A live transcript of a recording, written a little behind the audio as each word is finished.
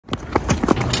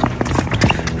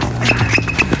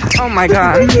Oh my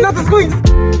god. Not the squeeze.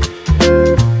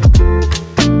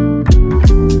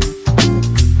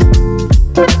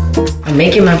 I'm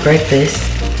making my breakfast,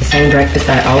 the same breakfast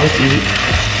I always eat.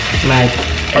 My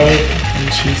egg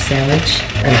and cheese sandwich.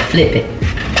 I'm gonna flip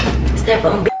it. Step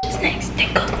on bitches next.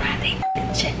 Then go ride they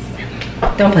chest.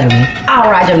 Don't play with me.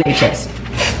 I'll ride your nigga chest.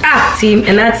 Ah, see,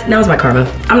 and that was my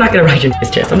karma. I'm not gonna ride your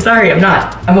nigga's chest. I'm sorry, I'm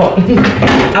not. I won't.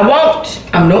 I won't.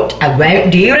 I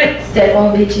won't do it. Step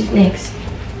on bitches next.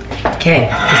 Okay,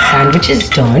 the sandwich is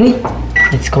done.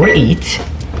 Let's go eat.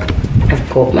 I've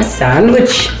got my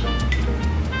sandwich.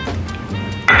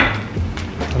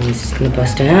 I'm just gonna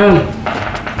bust down.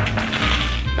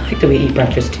 I like that we eat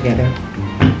breakfast together.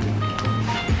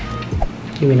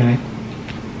 You and I.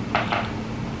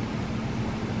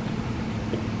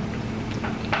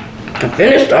 I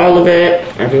finished all of it.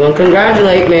 Everyone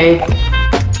congratulate me.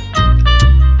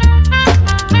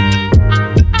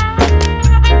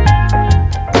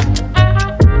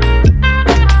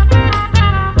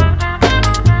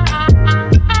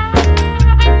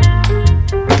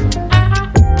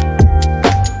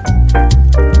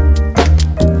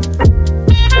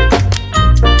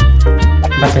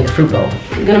 About to make a fruit bowl.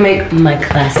 I'm gonna make my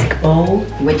classic bowl,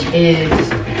 which is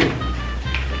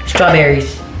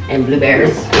strawberries and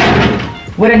blueberries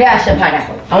with a dash of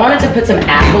pineapple. I wanted to put some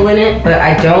apple in it, but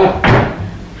I don't,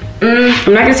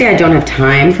 I'm not gonna say I don't have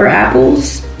time for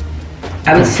apples.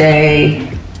 I would say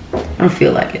I don't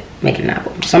feel like it, making an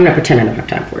apple. So I'm gonna pretend I don't have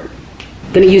time for it.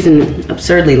 I'm gonna use an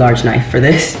absurdly large knife for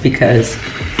this because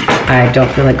I don't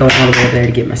feel like going all the way over there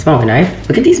to get my smaller knife.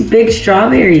 Look at these big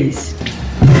strawberries.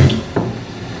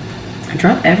 I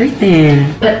dropped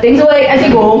everything. Put things away as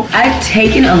you go. I've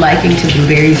taken a liking to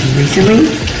blueberries recently,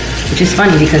 which is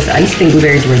funny because I used to think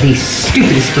blueberries were the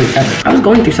stupidest fruit ever. I was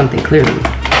going through something clearly.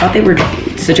 I thought they were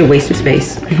such a waste of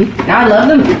space. Now I love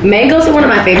them. Mangoes are one of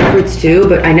my favorite fruits too,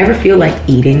 but I never feel like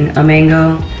eating a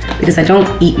mango because I don't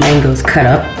eat mangoes cut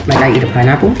up like I eat a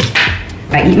pineapple.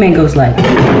 I eat mangoes like,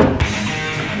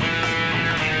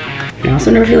 and I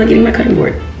also never feel like getting my cutting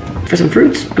board. For some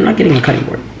fruits, I'm not getting a cutting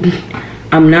board.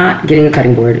 I'm not getting a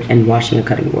cutting board and washing a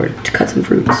cutting board to cut some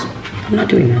fruits. I'm not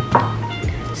doing that.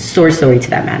 Sorry to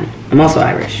that man. I'm also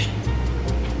Irish.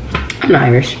 I'm not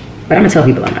Irish, but I'm gonna tell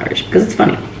people I'm Irish because it's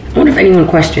funny. I wonder if anyone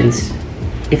questions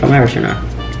if I'm Irish or not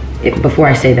before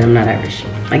I say that I'm not Irish.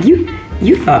 Like you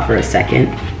thought for a second.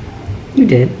 You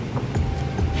did.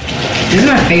 This is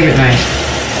my favorite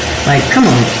knife. Like, come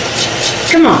on.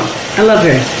 Come on. I love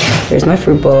her. There's my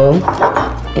fruit bowl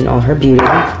in all her beauty.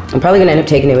 I'm probably gonna end up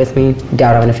taking it with me.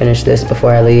 Doubt I'm gonna finish this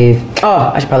before I leave.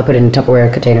 Oh, I should probably put it in a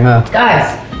Tupperware container, huh?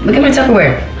 Guys, look at my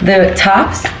Tupperware. The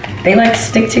tops, they like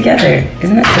stick together.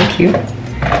 Isn't that so cute?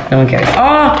 No one cares.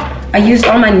 Oh, I used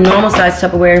all my normal size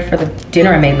Tupperware for the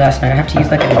dinner I made last night. I have to use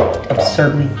like an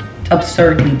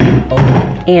absurdly big bowl.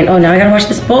 And oh, now I gotta wash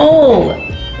this bowl.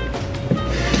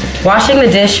 Washing the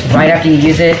dish right after you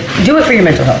use it, do it for your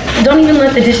mental health. Don't even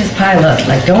let the dishes pile up.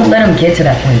 Like, don't let them get to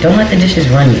that point. Don't let the dishes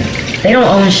run you. They don't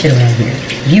own shit around here.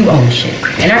 You own the shit.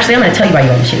 And actually, I'm gonna tell you why you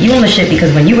own the shit. You own the shit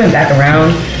because when you went back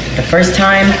around the first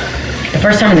time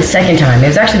and the second time, it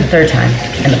was actually the third time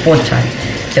and the fourth time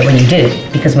that when you did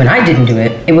it, because when I didn't do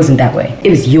it, it wasn't that way. It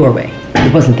was your way.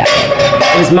 It wasn't that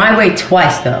way. It was my way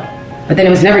twice though. But then it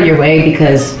was never your way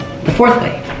because the fourth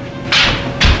way.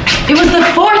 It was the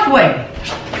fourth way.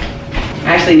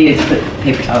 I actually needed to put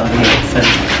paper towel in here, so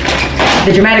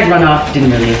the dramatic runoff didn't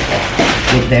really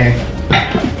get there.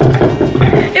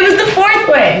 It was the fourth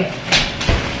way.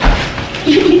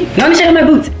 Let me check out my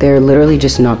boots. They're literally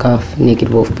just knockoff Naked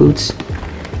Wolf boots,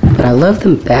 but I love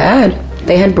them bad.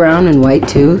 They had brown and white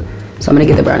too, so I'm gonna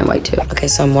get the brown and white too. Okay,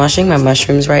 so I'm washing my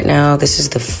mushrooms right now. This is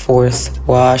the fourth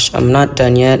wash. I'm not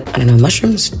done yet. I don't know,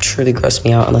 mushrooms truly gross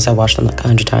me out unless I wash them like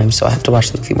 100 times, so I have to wash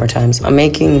them a few more times. I'm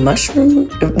making mushroom,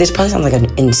 this probably sounds like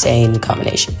an insane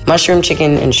combination. Mushroom,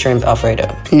 chicken, and shrimp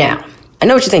Alfredo. Now, I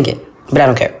know what you're thinking, but I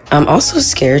don't care. I'm also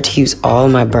scared to use all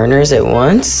my burners at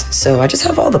once, so I just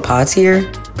have all the pots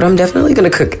here, but I'm definitely gonna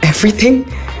cook everything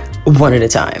one at a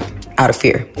time. Out of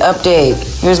fear.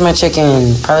 Update, here's my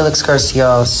chicken. Probably looks gross to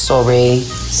y'all, sorry.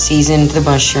 Seasoned the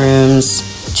mushrooms.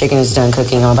 Chicken is done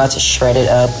cooking. I'm about to shred it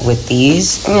up with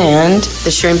these. And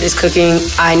the shrimp is cooking.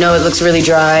 I know it looks really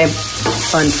dry.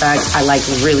 Fun fact, I like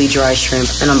really dry shrimp.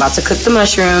 And I'm about to cook the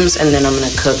mushrooms and then I'm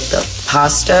gonna cook the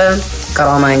pasta. Got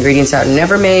all my ingredients out,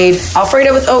 never made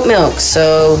Alfredo with oat milk,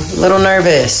 so a little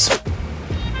nervous.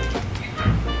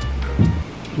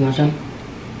 You want some?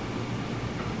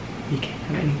 You can't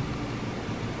have any.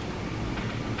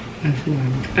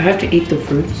 I have to eat the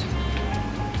fruits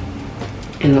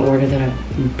in the order that I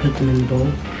put them in the bowl.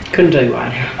 Couldn't tell you why.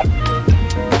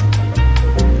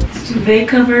 It's duvet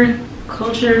cover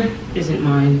culture isn't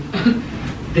mine.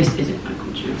 This isn't my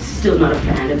culture. Still not a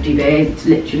fan of duvets, to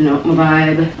let you know my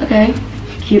vibe. Okay,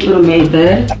 cute little maid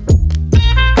bed.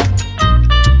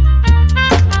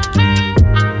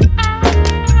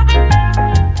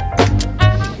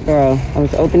 Girl, I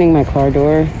was opening my car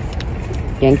door,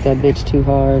 yanked that bitch too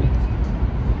hard.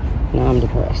 Now I'm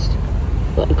depressed.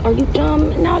 Like, are you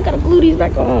dumb? Now I gotta glue these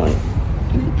back on.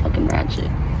 You fucking ratchet.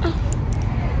 Oh.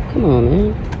 Come on,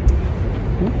 man.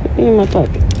 Put me in my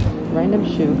pocket. Random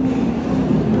shoe.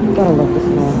 Gotta love this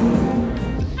mall.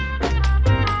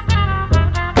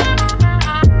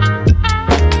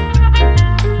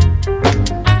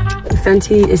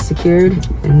 Fenty is secured,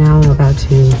 and now I'm about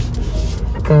to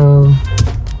go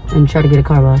and try to get a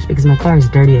car wash because my car is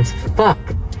dirty as fuck.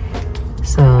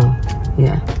 So,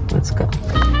 yeah, let's go.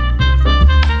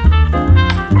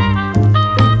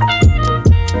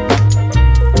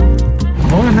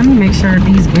 Hold on, let me make sure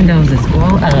these windows is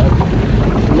all up.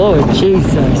 Lord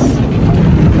Jesus.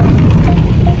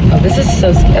 Oh, this is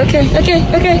so scary. Okay.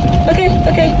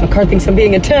 My car thinks I'm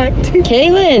being attacked.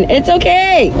 Kaylin, it's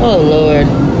okay. Oh, Lord.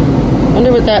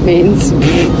 Wonder what that means.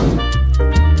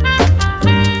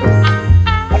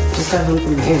 Just got home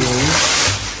from the airline.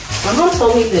 My mom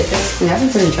told me that basically I've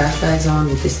been putting trash bags on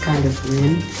with this kind of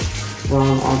rim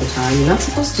wrong all the time. You're not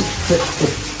supposed to put the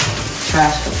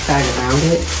trash bag around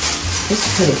it. You're supposed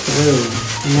to put it through,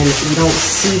 and then you don't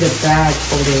see the bag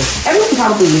folded. Everyone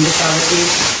probably knew this already,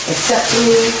 except for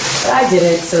me, but I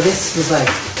didn't, so this was like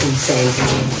insane to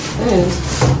me. And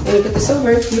when you put this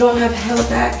over, you don't have hella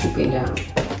bag drooping down.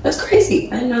 That's crazy.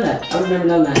 I didn't know that. I would have never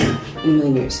known that in a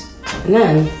million years. And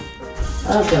then,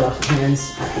 I'll get off my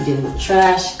hands after dealing with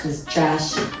trash, because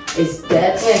trash is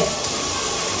dirty.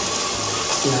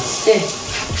 Nasty.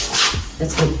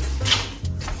 Let's move.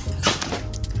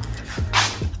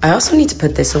 I also need to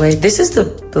put this away. This is the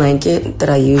blanket that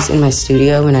I use in my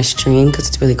studio when I stream because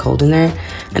it's really cold in there.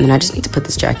 And then I just need to put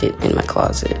this jacket in my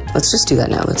closet. Let's just do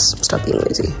that now. Let's stop being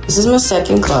lazy. This is my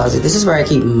second closet. This is where I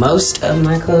keep most of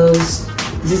my clothes.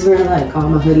 This is where like all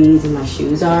my hoodies and my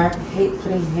shoes are. I hate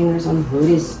putting hangers on the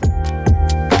hoodies.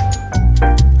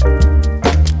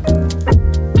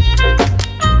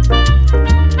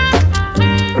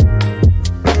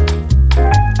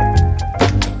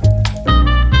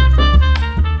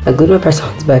 I glued my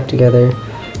press-ons back together.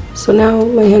 So now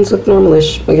my hands look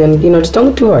normalish. Again, you know, just don't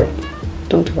look too hard.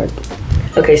 Don't too hard.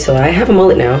 Okay, so I have a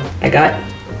mullet now. I got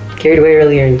carried away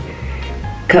earlier and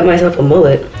cut myself a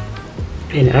mullet.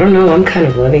 And I don't know, I'm kind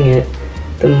of loving it.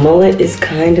 The mullet is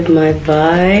kind of my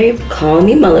vibe. Call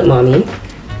me mullet mommy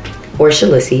or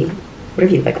Shalissy,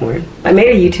 whatever you like more. I made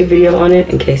a YouTube video on it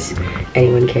in case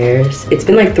anyone cares. It's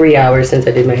been like 3 hours since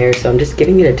I did my hair, so I'm just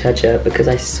giving it a touch up because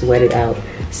I sweated out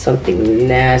something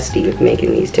nasty with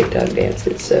making these TikTok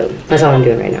dances. So that's all I'm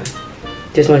doing right now.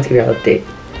 Just wanted to give you an update.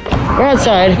 We're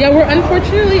outside. Yeah, we're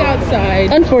unfortunately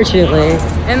outside. Unfortunately.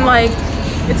 And like,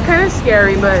 it's kind of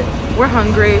scary, but we're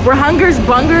hungry. We're hungers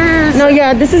bungers. No,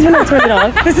 yeah, this is when I turn it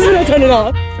off. This is when I turn it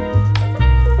off.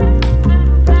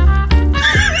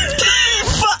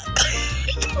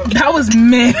 That was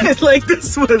mid. Like,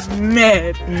 this was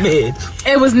mid. Mid.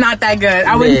 It was not that good.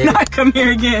 I would not come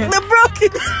here again. The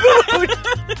broken spoon.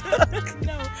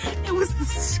 No, it was the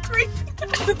scraping.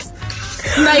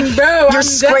 Like, bro, you're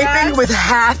scraping with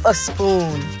half a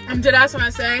spoon. I'm dead ass when I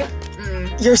say.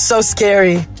 You're so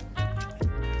scary.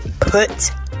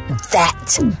 Put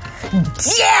that.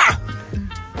 Yeah.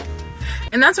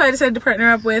 And that's why I decided to partner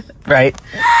up with. Right.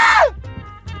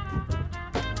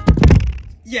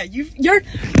 Yeah, you're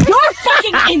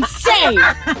fucking insane.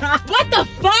 What the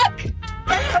fuck?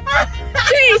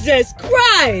 Jesus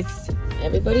Christ.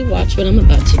 Everybody watch what I'm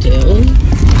about to do.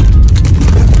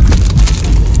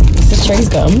 This is Trey's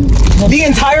gum. The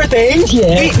entire thing?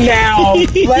 Yeah. Now,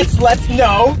 let's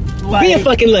know. Like, be a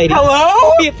fucking lady.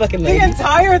 Hello? Be a fucking lady. The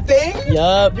entire thing?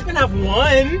 Yup. You can have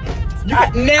one.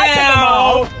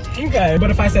 Now. Okay,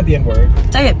 but if I said the N-word?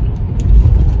 Say it.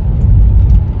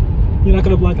 You're not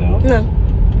gonna block it out? No.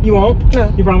 You won't?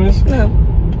 No. You promise? No.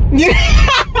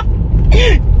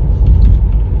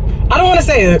 I don't want to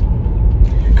say it.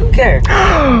 I don't care.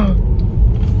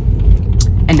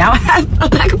 And now I have a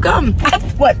pack of gum. I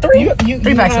have, what, three?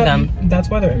 Three packs of gum. That's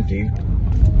why they're empty.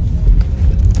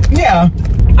 Yeah.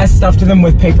 I stuffed them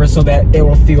with paper so that it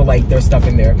will feel like there's stuff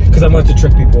in there. Because I wanted to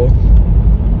trick people.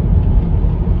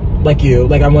 Like you.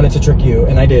 Like I wanted to trick you.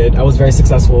 And I did. I was very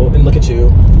successful. And look at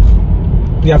you.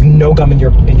 You have no gum in your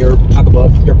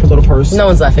pocketbook, your little purse. No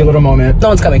one's laughing. Your little moment. No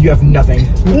one's coming. You have nothing.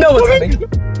 No one's coming.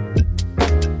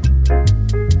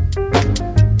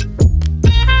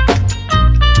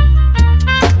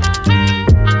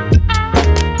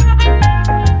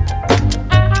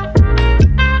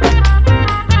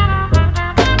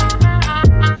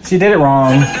 She did it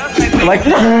wrong. Like,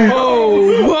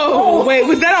 Whoa, wait,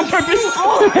 was that on purpose?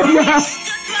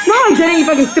 No, I didn't, you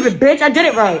fucking stupid bitch. I did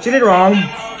it right. she did it wrong.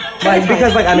 Like,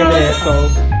 because like I never did it, so.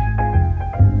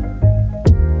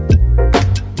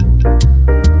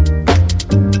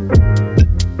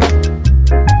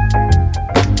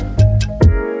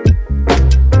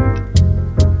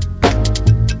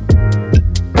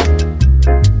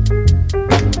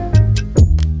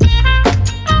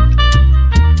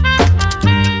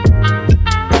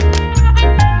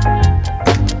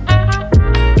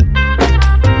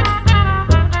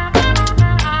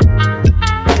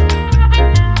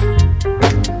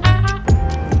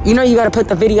 You know you gotta put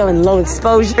the video in low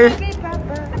exposure.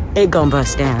 It gon'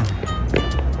 bust down.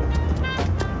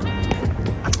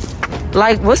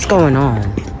 Like, what's going on?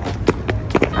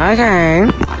 Okay.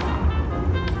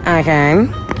 Okay.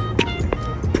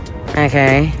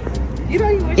 Okay.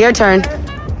 Your turn. Go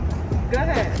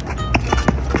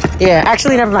ahead. Yeah,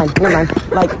 actually, never mind. Never mind.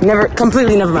 Like,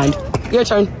 completely never mind. Your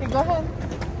turn. Okay, go ahead.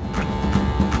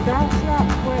 Don't stop,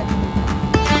 quit.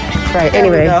 Right,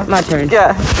 anyway, my turn.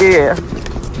 Yeah.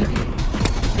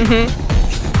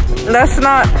 That's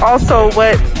not also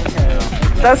what,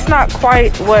 that's not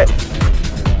quite what,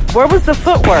 where was the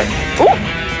footwork? Ooh.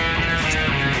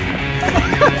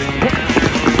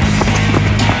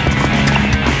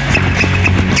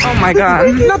 Oh my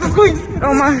God. Not the squeeze.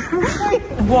 Oh my.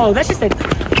 Whoa, that's just a...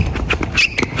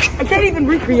 I can't even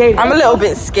recreate it. I'm a little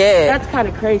bit scared. That's kind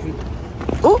of crazy.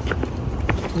 Ooh.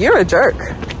 You're a jerk.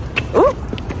 Ooh.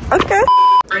 Okay.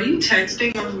 Are you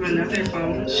texting off of another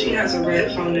phone? She has a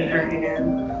red phone in her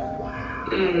hand.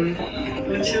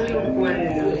 Material what?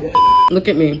 Look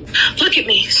at me. Look at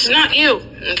me. It's not you.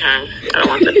 Okay. I don't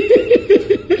want that.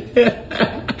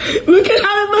 Look at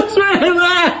how it looks when I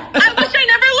laugh. I wish I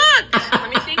never looked. Let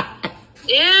me see.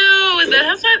 Ew.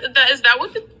 Is that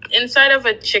what the inside of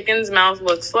a chicken's mouth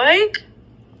looks like?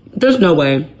 There's no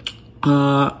way.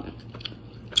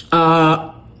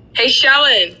 Hey,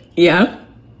 Challan. Yeah?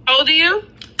 How old are you?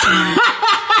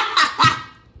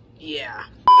 Yeah.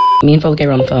 Me and Folke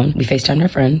were on the phone. We FaceTimed our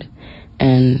friend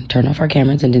and turned off our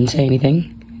cameras and didn't say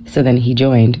anything. So then he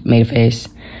joined, made a face,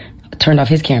 turned off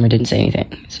his camera, didn't say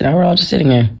anything. So now we're all just sitting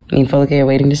there. Me and Folke are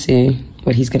waiting to see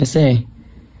what he's gonna say.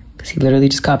 Because he literally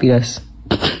just copied us.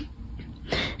 And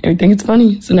we think it's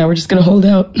funny. So now we're just gonna hold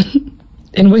out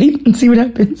and wait and see what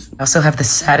happens. I also have the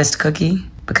saddest cookie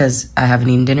because I haven't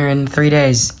eaten dinner in 3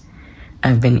 days.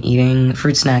 I've been eating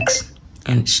fruit snacks.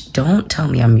 And don't tell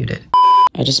me I'm muted.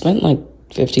 I just spent like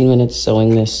 15 minutes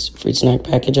sewing this fruit snack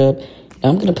package up. Now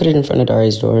I'm gonna put it in front of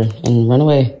Dari's door and run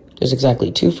away. There's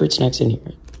exactly 2 fruit snacks in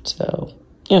here. So,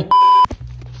 yeah.